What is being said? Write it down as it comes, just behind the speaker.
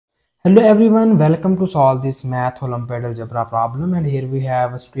Hello everyone, welcome to solve this math Olympiad algebra problem, and here we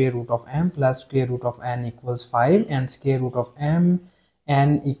have square root of m plus square root of n equals 5 and square root of n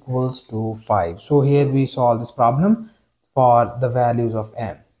equals to 5. So here we solve this problem for the values of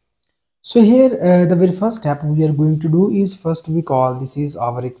m. So here the very first step we are going to do is first we call this is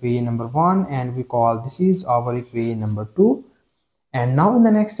our equation number 1 and we call this is our equation number 2. And now in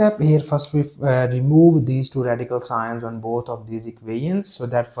the next step here, first we remove these two radical signs on both of these equations, so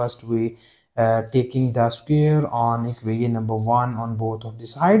that first we taking the square on equation number 1 on both of the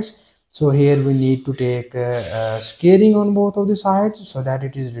sides. So here we need to take squaring on both of the sides, so that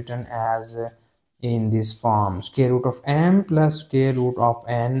it is written as in this form: square root of m plus square root of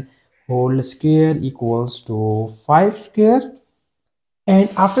n whole square equals to 5 square. And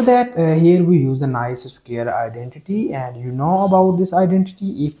after that here we use the nice square identity, and you know about this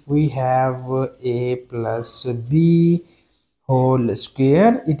identity. If we have a plus b whole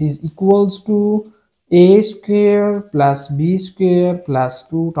square, it is equals to a square plus b square plus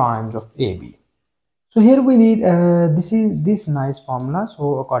 2 times of ab. So here we need this nice formula.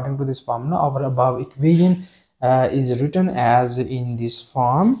 So according to this formula, our above equation is written as in this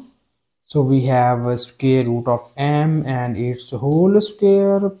form. So we have a square root of m and its whole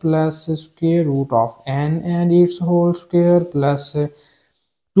square plus square root of n and its whole square plus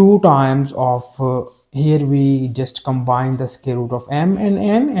 2 times of here we just combine the square root of m and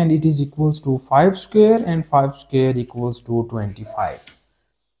n, and it is equals to 5 square, and 5 square equals to 25.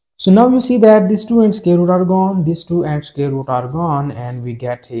 So now you see that these 2 and square root are gone, these 2 and square root are gone, and we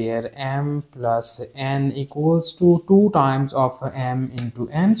get here m plus n equals to 2 times of m into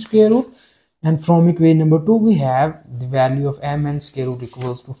n square root. And from equation number 2 we have the value of m and square root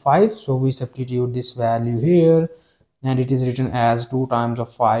equals to 5. So we substitute this value here, and it is written as 2 times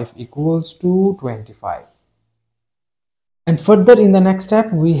of 5 equals to 25. And further in the next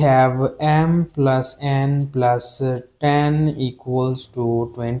step we have m plus n plus 10 equals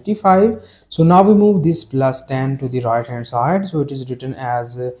to 25. So now we move this plus 10 to the right hand side, so it is written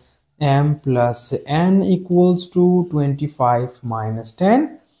as m plus n equals to 25 minus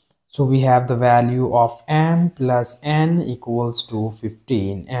 10. So we have the value of m plus n equals to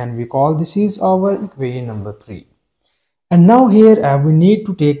 15, and we call this is our equation number 3. And now here we need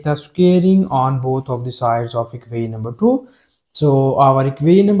to take the squaring on both of the sides of equation number 2. So our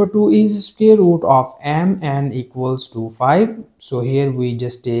equation number 2 is square root of m n equals to 5. So here we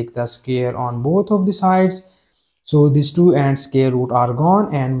just take the square on both of the sides. So these 2 and square root are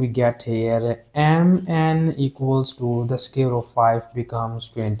gone, and we get here m n equals to the square root of 5 becomes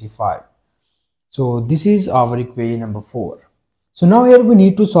 25. So this is our equation number 4. So now here we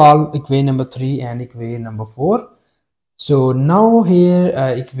need to solve equation number 3 and equation number 4. So now here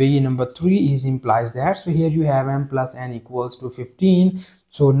equation number 3 is implies that, so here you have m plus n equals to 15.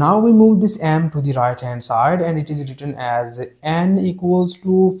 So now we move this m to the right hand side, and it is written as n equals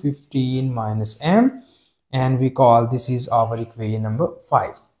to 15 minus m, and we call this is our equation number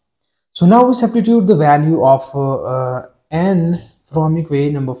 5. So now we substitute the value of n from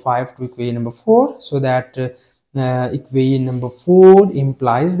equation number 5 to equation number 4, so that equation number 4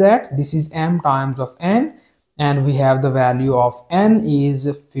 implies that this is m times of n, and we have the value of n is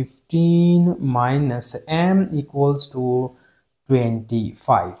 15 minus m equals to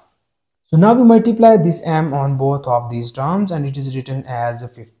 25. So now we multiply this m on both of these terms, and it is written as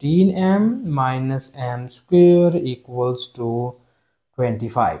 15m minus m square equals to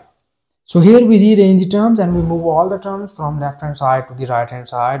 25. So here we rearrange the terms, and we move all the terms from left hand side to the right hand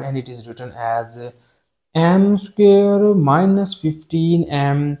side, and it is written as m square minus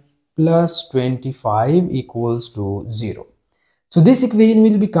 15m plus 25 equals to 0. So this equation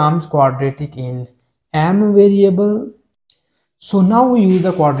will becomes quadratic in m variable. So now we use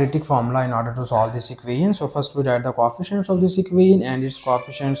the quadratic formula in order to solve this equation. So first we write the coefficients of this equation, and its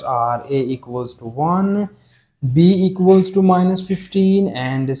coefficients are a equals to 1, b equals to minus 15,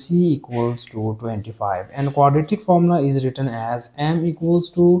 and c equals to 25. And quadratic formula is written as m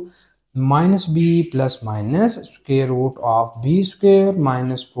equals to minus b plus minus square root of b square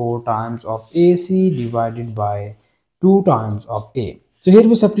minus 4 times of ac divided by 2 times of a. So here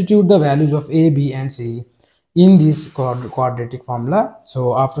we substitute the values of a, b and c in this quadratic formula.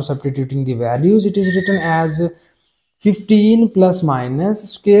 So after substituting the values, it is written as 15 plus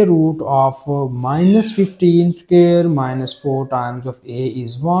minus square root of minus 15 square minus 4 times of a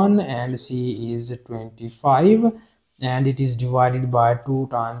is 1 and c is 25, and it is divided by 2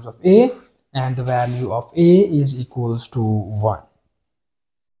 times of a, and the value of a is equals to 1.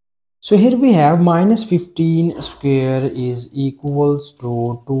 So here we have minus 15 square is equals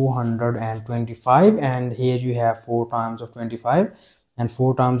to 225, and here you have 4 times of 25, and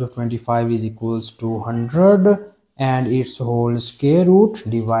 4 times of 25 is equals to 100 and its whole square root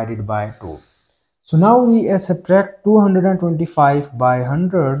divided by 2. So now we subtract 225 by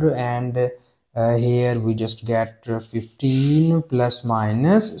 100 and here we just get 15 plus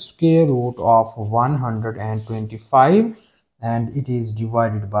minus square root of 125 and it is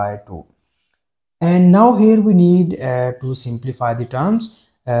divided by 2. And now here we need to simplify the terms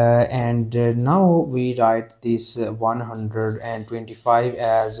and now we write this 125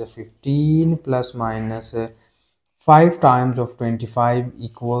 as 15 plus minus 5 times of 25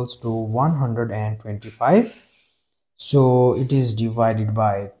 equals to 125. So it is divided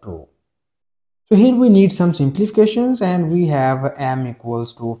by 2. So here we need some simplifications and we have m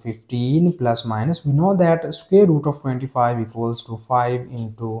equals to 15 plus minus. We know that square root of 25 equals to 5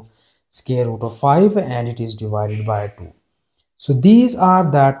 into square root of 5 and it is divided by 2. So these are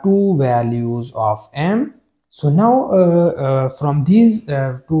the two values of m. So now from these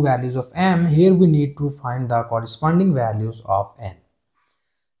two values of m, here we need to find the corresponding values of n.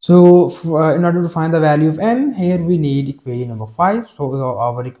 So in order to find the value of n, here we need equation number 5. So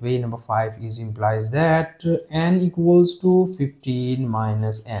our equation number 5 is implies that n equals to 15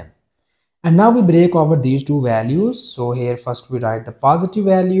 minus m. And now we break over these two values. So here first we write the positive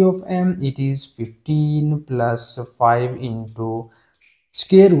value of m. It is 15 plus 5 into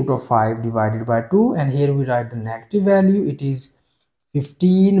square root of 5 divided by 2. And here we write the negative value. It is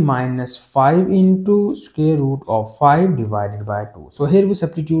 15 minus 5 into square root of 5 divided by 2. So here we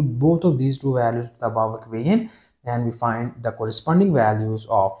substitute both of these two values to the above equation and we find the corresponding values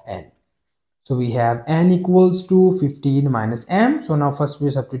of n. So we have n equals to 15 minus m. So now first we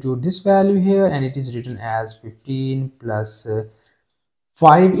substitute this value here and it is written as 15 plus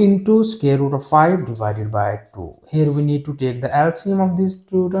 5 into square root of 5 divided by 2. Here we need to take the LCM of these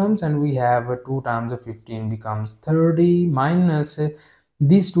two terms and we have 2 times of 15 becomes 30 minus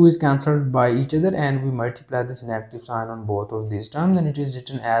these two is cancelled by each other and we multiply this negative sign on both of these terms and it is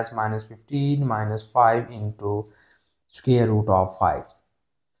written as minus 15 minus 5 into square root of 5.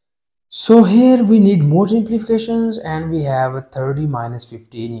 So here we need more simplifications and we have 30 minus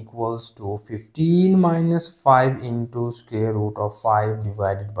 15 equals to 15 minus 5 into square root of 5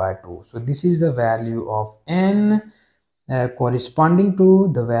 divided by 2. So this is the value of n corresponding to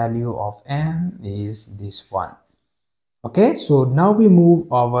the value of m is this one. Okay, so now we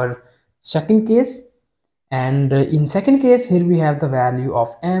move our second case and in second case here we have the value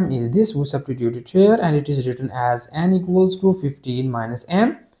of m is this. We substitute it here and it is written as n equals to 15 minus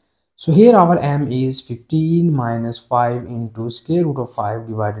m. So here our m is 15 minus 5 into square root of 5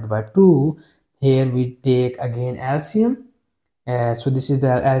 divided by 2. Here we take again LCM. So this is the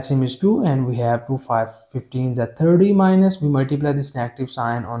LCM is 2 and we have 2 15 the 30 minus we multiply this negative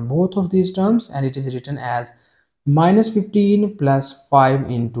sign on both of these terms and it is written as minus 15 plus 5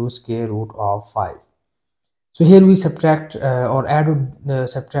 into square root of 5. So here we subtract or add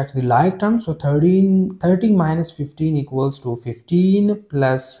subtract the like term. So 30 minus 15 equals to 15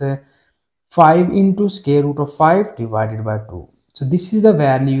 plus 5 into square root of 5 divided by 2. So this is the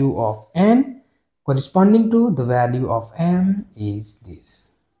value of n corresponding to the value of m is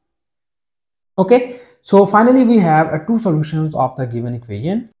this. Okay, so finally we have two solutions of the given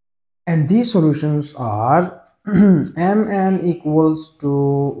equation and these solutions are mn equals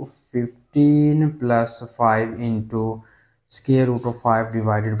to 15 plus 5 into square root of 5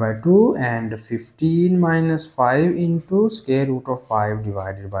 divided by 2 and 15 minus 5 into square root of 5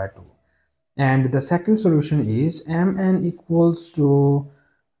 divided by 2. And the second solution is mn equals to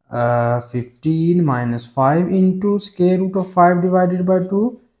 15 minus 5 into square root of 5 divided by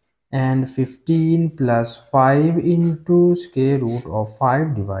 2 and 15 plus 5 into square root of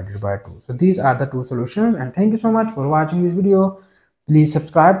 5 divided by 2. So these are the two solutions and thank you so much for watching this video. Please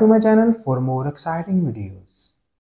subscribe to my channel for more exciting videos.